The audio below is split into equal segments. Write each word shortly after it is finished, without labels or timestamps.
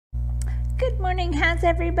Good morning. How's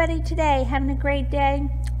everybody today? Having a great day?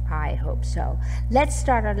 I hope so. Let's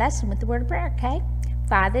start our lesson with the word of prayer, okay?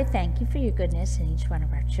 Father, thank you for your goodness in each one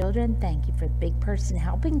of our children. Thank you for the big person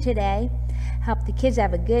helping today. Help the kids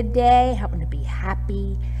have a good day. Help them to be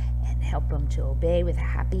happy and help them to obey with a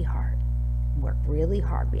happy heart. Work really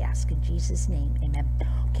hard, we ask in Jesus' name. Amen.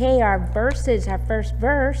 Okay, our first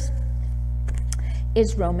verse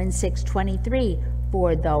is Romans 6:23.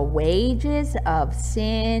 For the wages of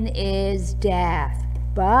sin is death,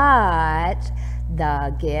 but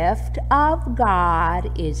the gift of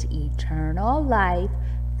God is eternal life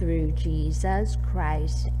through Jesus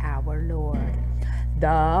Christ our Lord.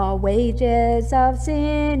 The wages of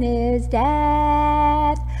sin is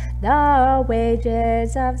death. The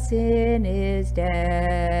wages of sin is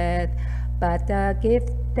death, but the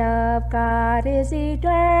gift of God is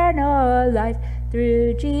eternal life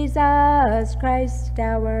through Jesus Christ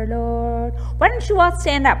our Lord. Why don't you all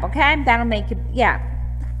stand up, okay? That'll make it,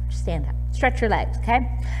 stand up. Stretch your legs, okay?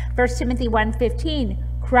 1 Timothy 1:15,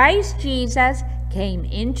 Christ Jesus came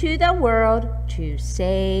into the world to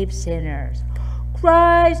save sinners.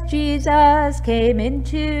 Christ Jesus came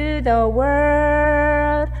into the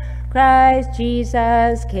world. Christ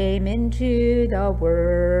Jesus came into the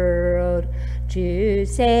world to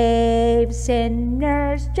save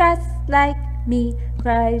sinners just like me.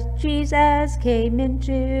 Christ Jesus came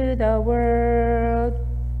into the world.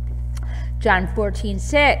 John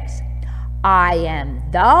 14:6, I am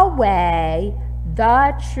the way,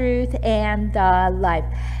 the truth, and the life.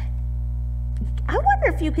 I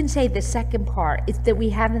wonder if you can say the second part that we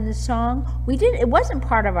have in the song. It wasn't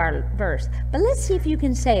part of our verse, but let's see if you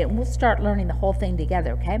can say it, and we'll start learning the whole thing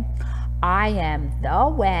together, okay? I am the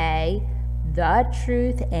way, the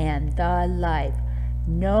truth, and the life.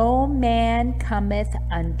 No man cometh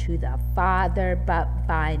unto the Father but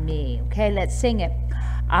by me. Okay, let's sing it.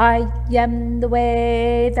 I am the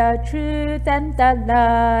way, the truth, and the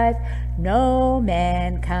life. No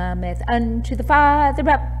man cometh unto the Father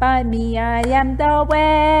but by me. I am the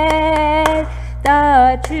way,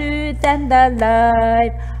 the truth, and the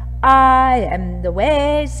life. I am the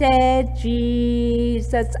way, said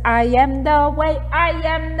Jesus. I am the way, I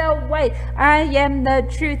am the way. I am the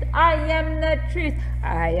truth, I am the truth.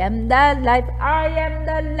 I am the life, I am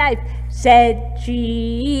the life, said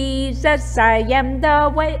Jesus. I am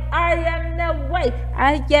the way, I am the way.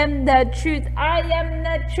 I am the truth, I am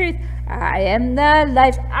the truth. I am the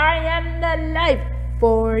life, I am the life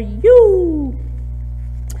for you.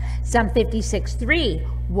 Psalm 56:3.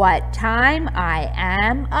 What time I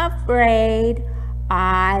am afraid,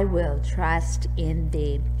 I will trust in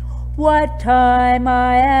thee. What time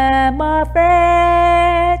I am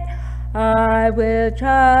afraid, I will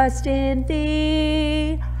trust in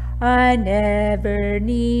thee. I never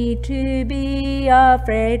need to be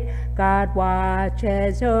afraid. God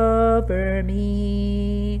watches over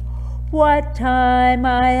me. What time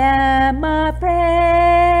I am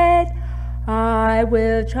afraid, I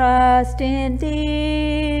will trust in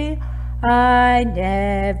thee. I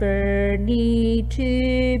never need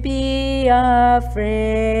to be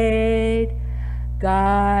afraid.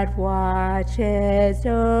 God watches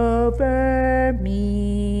over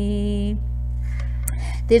me.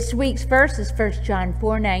 This week's verse is 1 John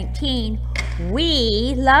 4:19.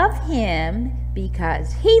 We love him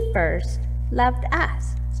because he first loved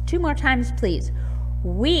us. Two more times, please.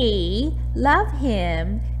 We love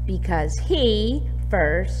him because he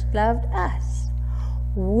first loved us.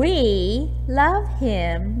 We love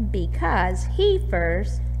him because he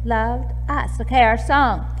first loved us. Okay, our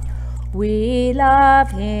song. We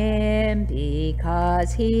love him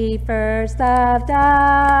because he first loved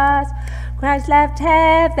us. Christ left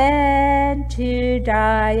heaven to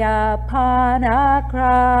die upon a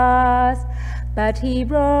cross, but he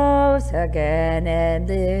rose again and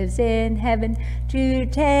lives in heaven to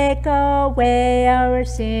take away our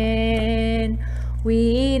sin.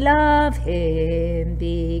 We love him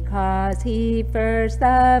because he first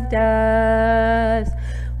loved us.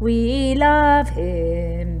 We love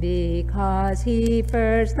him because he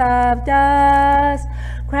first loved us.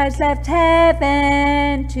 Christ left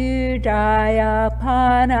heaven to die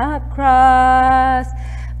upon a cross,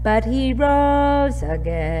 but he rose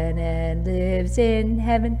again and lives in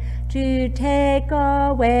heaven to take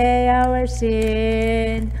away our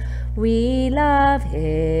sin. We love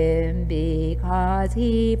him because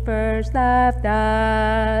he first loved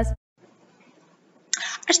us.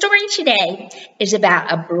 Our story today is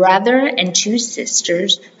about a brother and two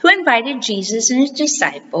sisters who invited Jesus and his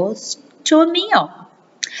disciples to a meal.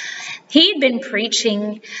 He had been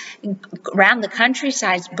preaching around the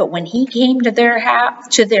countryside, but when he came to their house,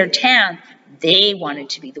 to their town, they wanted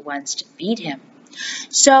to be the ones to feed him.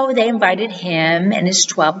 So they invited him and his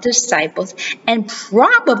 12 disciples, and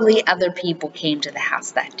probably other people came to the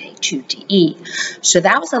house that day too to eat. So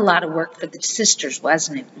that was a lot of work for the sisters,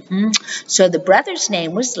 wasn't it? So the brother's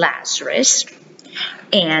name was Lazarus,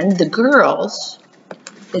 and the girls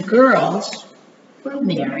were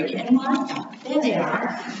Mary and Martha. There they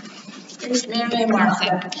are. There's Mary and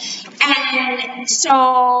Martha. And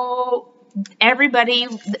so everybody,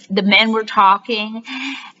 the men were talking,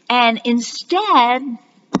 and instead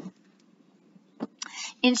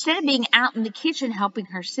of being out in the kitchen helping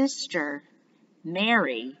her sister,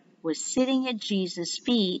 Mary was sitting at Jesus'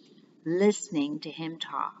 feet listening to him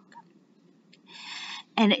talk.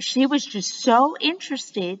 And she was just so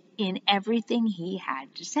interested in everything he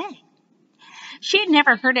had to say. She had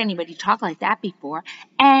never heard anybody talk like that before,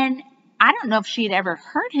 and I don't know if she had ever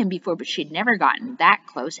heard him before, but she had never gotten that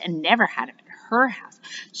close and never had it at her house.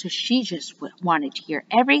 So she just wanted to hear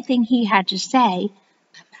everything he had to say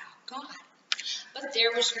about God. But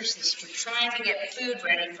there was her sister trying to get food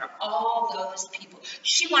ready for all those people.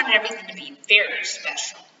 She wanted everything to be very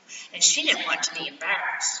special, and she didn't want to be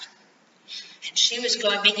embarrassed. And she was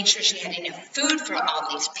making sure she had enough food for all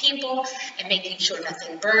these people and making sure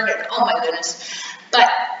nothing burned. And oh my goodness. But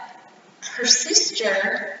her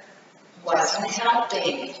sister wasn't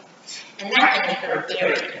helping. And that made her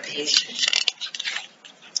very impatient.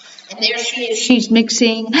 And there she is. She's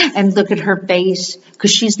mixing, and look at her face,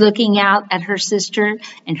 because she's looking out at her sister,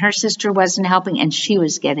 and her sister wasn't helping, and she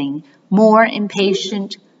was getting more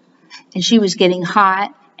impatient, and she was getting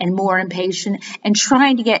hot and more impatient, and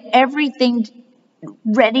trying to get everything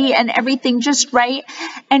ready and everything just right.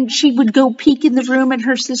 And she would go peek in the room at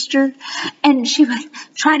her sister, and she would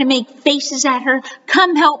try to make faces at her,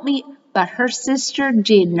 come help me. But her sister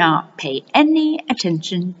did not pay any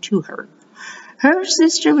attention to her. Her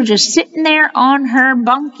sister was just sitting there on her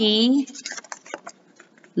bunkie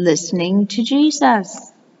listening to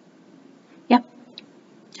Jesus. Yep.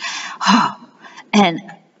 And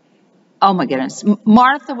oh my goodness,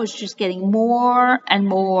 Martha was just getting more and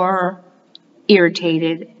more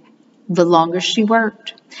irritated the longer she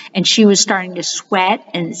worked. And she was starting to sweat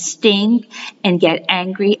and stink and get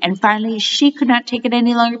angry. And finally, she could not take it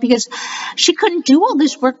any longer because she couldn't do all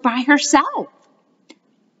this work by herself.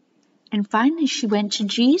 And finally, she went to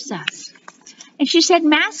Jesus. And she said,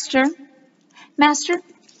 Master,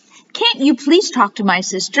 can't you please talk to my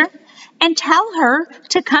sister and tell her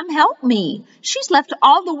to come help me? She's left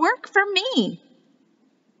all the work for me.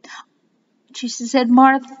 Jesus said,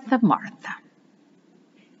 Martha, Martha.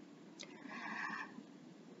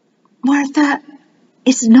 Martha,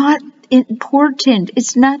 it's not important.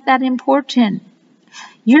 It's not that important.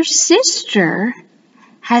 Your sister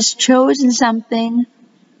has chosen something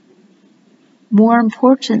more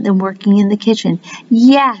important than working in the kitchen.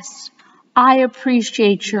 Yes, I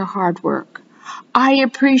appreciate your hard work. I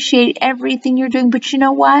appreciate everything you're doing, but you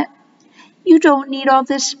know what? You don't need all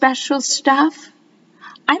this special stuff.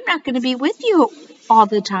 I'm not going to be with you all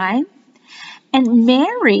the time. And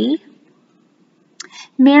Mary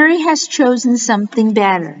has chosen something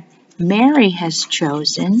better. Mary has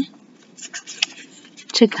chosen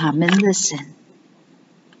to come and listen.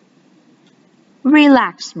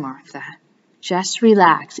 Relax, Martha. Just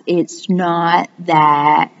relax. It's not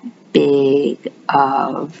that big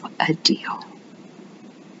of a deal.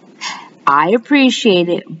 I appreciate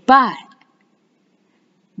it, but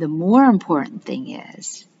the more important thing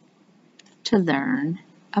is to learn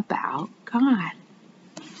about God.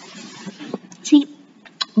 See,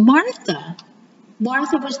 Martha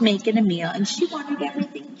was making a meal, and she wanted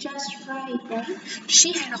everything just right?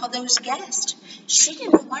 She had all those guests. She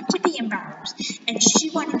didn't want to be embarrassed, and she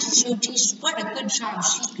wanted to show Jesus what a good job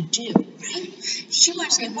she could do, right? She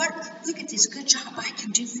wanted to say, look at this good job I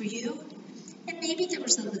can do for you. And maybe there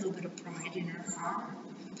was a little bit of pride in her heart,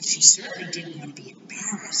 but she certainly didn't want to be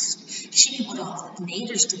embarrassed. She didn't want all the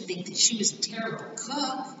neighbors to think that she was a terrible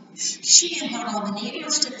cook. She didn't want all the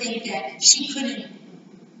neighbors to think that she couldn't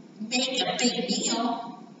make a big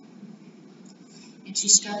meal. And she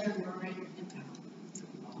started worrying about the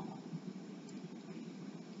law.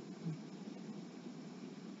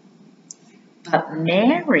 But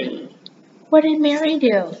Mary, what did Mary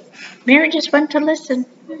do? Mary just went to listen.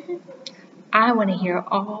 I want to hear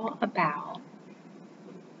about God.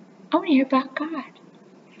 I want to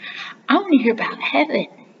hear about heaven.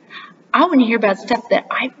 I want to hear about stuff that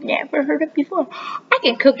I've never heard of before. I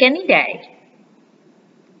can cook any day.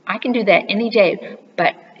 I can do that any day,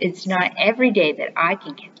 but it's not every day that I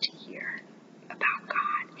can get to hear about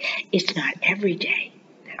God. It's not every day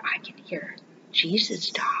that I can hear Jesus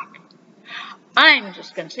talk. I'm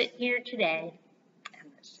just going to sit here today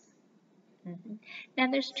and listen. Now,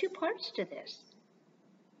 there's two parts to this.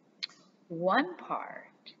 One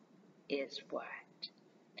part is what?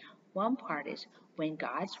 One part is when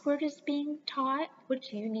God's word is being taught, what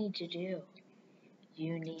do you need to do?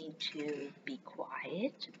 You need to be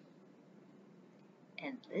quiet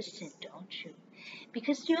and listen, don't you?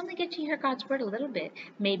 Because you only get to hear God's word a little bit.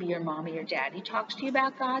 Maybe your mommy or daddy talks to you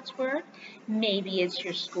about God's word. Maybe it's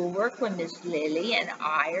your schoolwork when Miss Lily and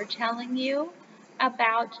I are telling you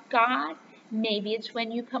about God. Maybe it's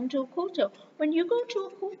when you come to a culto. When you go to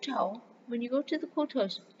a culto, when you go to the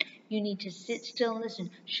cultos, you need to sit still and listen.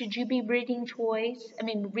 Should you be reading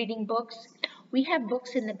reading books? We have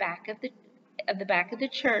books in the back of the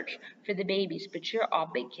church for the babies, but you're all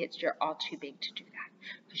big kids. You're all too big to do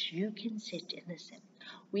that because you can sit and listen.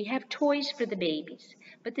 We have toys for the babies,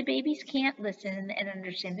 but the babies can't listen and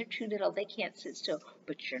understand. They're too little. They can't sit still,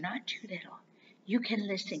 but you're not too little. You can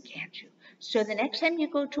listen, can't you? So the next time you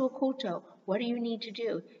go to a culto, what do you need to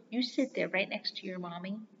do? You sit there right next to your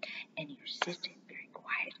mommy, and you sit very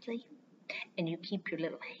quietly, and you keep your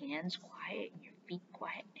little hands quiet and your feet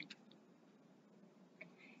quiet.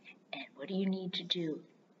 And what do you need to do?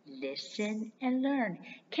 Listen and learn.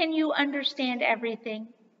 Can you understand everything?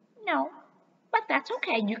 No, but that's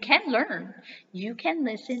okay. You can learn. You can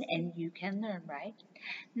listen and you can learn, right?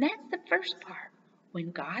 And that's the first part.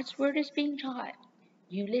 When God's word is being taught,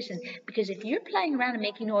 you listen. Because if you're playing around and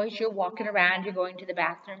making noise, you're walking around, you're going to the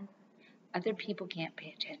bathroom, other people can't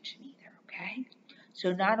pay attention either, okay?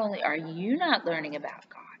 So not only are you not learning about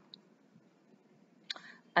God,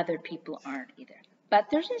 other people aren't either. But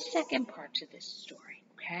there's a second part to this story,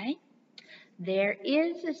 okay? There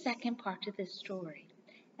is a second part to this story,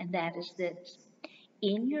 and that is this.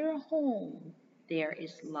 In your home, there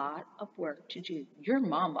is a lot of work to do. Your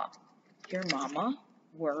mama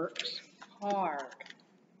works hard,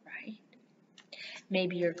 right?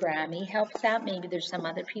 Maybe your Grammy helps out. Maybe there's some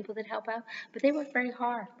other people that help out, but they work very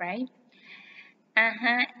hard, right?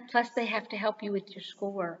 Plus, they have to help you with your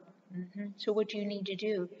schoolwork. So what do you need to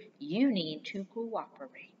do? You need to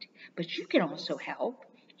cooperate. But you can also help.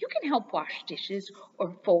 You can help wash dishes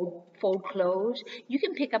or fold clothes. You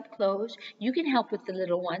can pick up clothes. You can help with the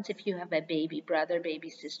little ones if you have a baby brother, baby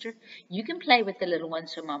sister. You can play with the little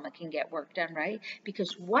ones so mama can get work done, right?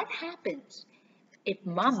 Because what happens if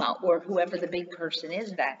mama or whoever the big person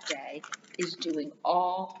is that day is doing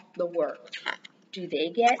all the work? Do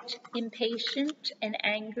they get impatient and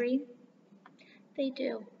angry? They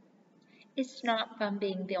do. It's not fun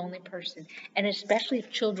being the only person. And especially if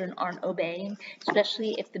children aren't obeying,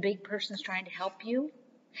 especially if the big person's trying to help you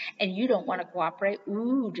and you don't want to cooperate.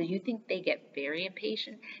 Ooh, do you think they get very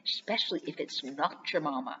impatient? Especially if it's not your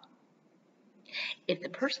mama. If the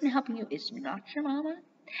person helping you is not your mama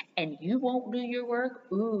and you won't do your work,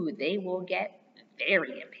 ooh, they will get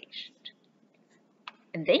very impatient.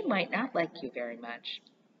 And they might not like you very much.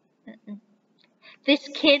 This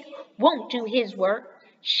kid won't do his work.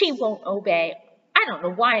 She won't obey. I don't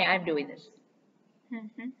know why I'm doing this.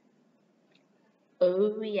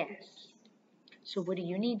 Oh, yes. So what do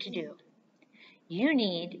you need to do? You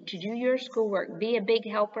need to do your schoolwork, be a big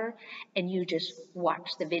helper, and you just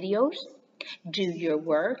watch the videos, do your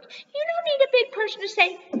work. You don't need a big person to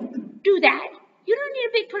say, do that. You don't need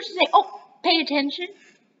a big person to say, oh, pay attention.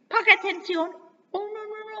 Paga atención. Oh, no,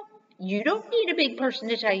 no, no. You don't need a big person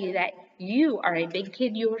to tell you that. You are a big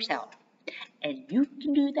kid yourself. And you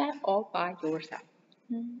can do that all by yourself.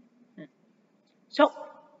 So,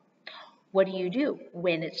 what do?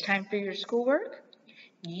 When it's time for your schoolwork?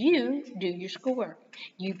 You do your schoolwork.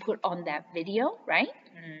 You put on that video, right?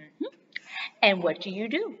 And what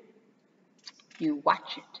do? You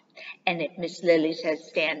watch it. And if Miss Lily says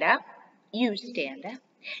stand up, you stand up.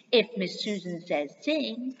 If Miss Susan says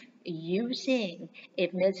sing, you sing.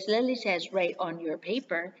 If Miss Lily says write on your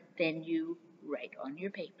paper, then you write on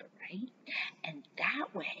your paper, right? And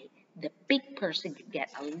that way, the big person can get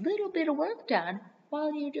a little bit of work done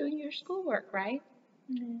while you're doing your schoolwork, right?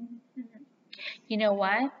 You know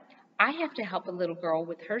what? I have to help a little girl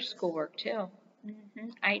with her schoolwork too.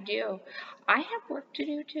 I do. I have work to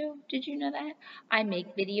do too. Did you know that? I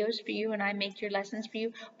make videos for you and I make your lessons for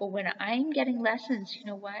you. But when I'm getting lessons, you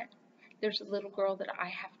know what? There's a little girl that I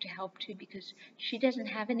have to help too because she doesn't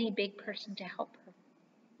have any big person to help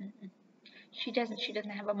her. She doesn't. She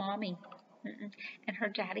doesn't have a mommy. And her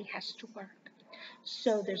daddy has to work.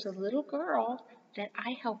 So there's a little girl that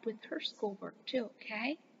I help with her schoolwork too,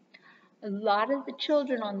 okay? A lot of the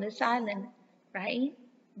children on this island, right?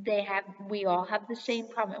 We all have the same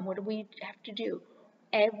problem. And what do we have to do?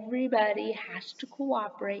 Everybody has to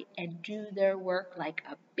cooperate and do their work like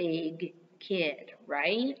a big kid,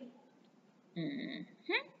 right?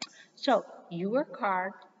 So you work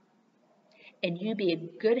hard and you be a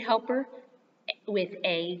good helper with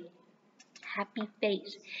a happy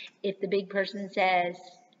face. If the big person says,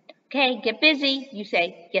 okay, get busy, you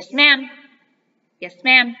say, yes, ma'am. Yes,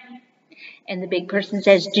 ma'am. And the big person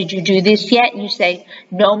says, did you do this yet? And you say,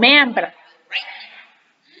 no, ma'am, but right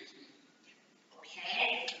now.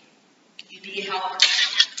 Okay. You be a helper.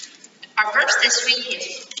 Our verse this week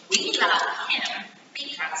is, we love him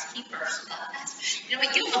because he first loved us. You know,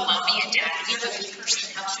 you have a mommy and daddy, you have a good person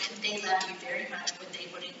that helps you, and they love you very much when they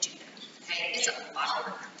wouldn't do that. Okay? It's a lot of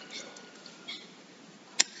work.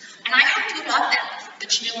 And I hope you love them.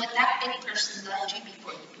 But you know what? That big person loved you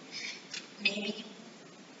before you, maybe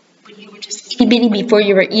when you were just itty bitty, before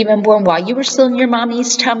you were even born, while you were still in your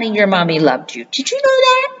mommy's tummy, your mommy loved you. Did you know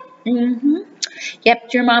that?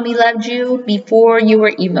 Yep, your mommy loved you before you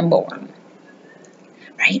were even born.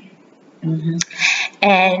 Right?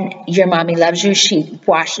 And your mommy loves you. She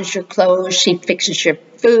washes your clothes. She fixes your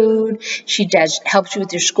food. She helps you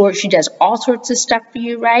with your school. She does all sorts of stuff for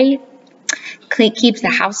you, right? Keeps the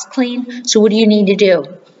house clean. So what do you need to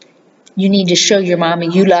do? You need to show your mommy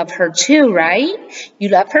you love her too, right? You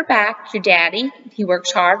love her back, your daddy. He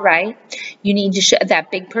works hard, right? You need to show that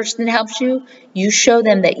big person that helps you. You show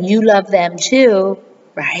them that you love them too,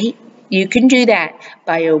 right? You can do that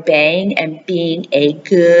by obeying and being a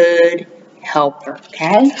good helper,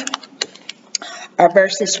 okay? Our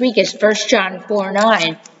verse this week is 1 John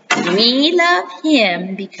 4:9. We love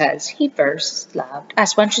him because he first loved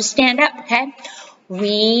us. Why don't you stand up, okay?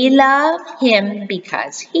 We love him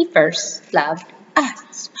because he first loved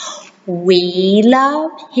us. We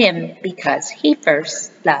love him because he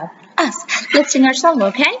first loved us. Let's sing our song,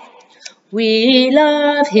 okay? We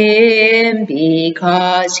love him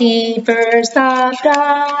because he first loved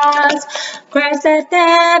us. Christ left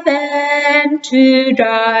heaven to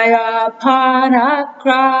die upon a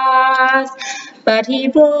cross. But he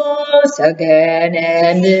rose again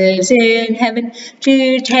and lives in heaven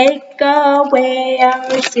to take away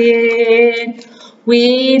our sin.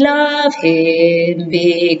 We love him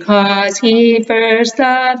because he first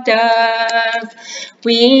loved us.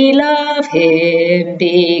 We love him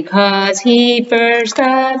because he first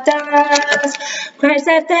loved us. Christ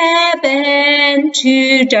left heaven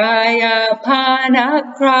to die upon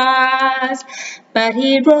a cross. But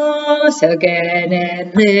he rose again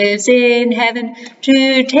and lives in heaven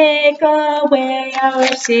to take away our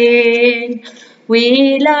sin.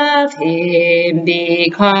 We love him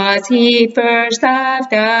because he first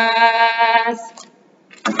loved us.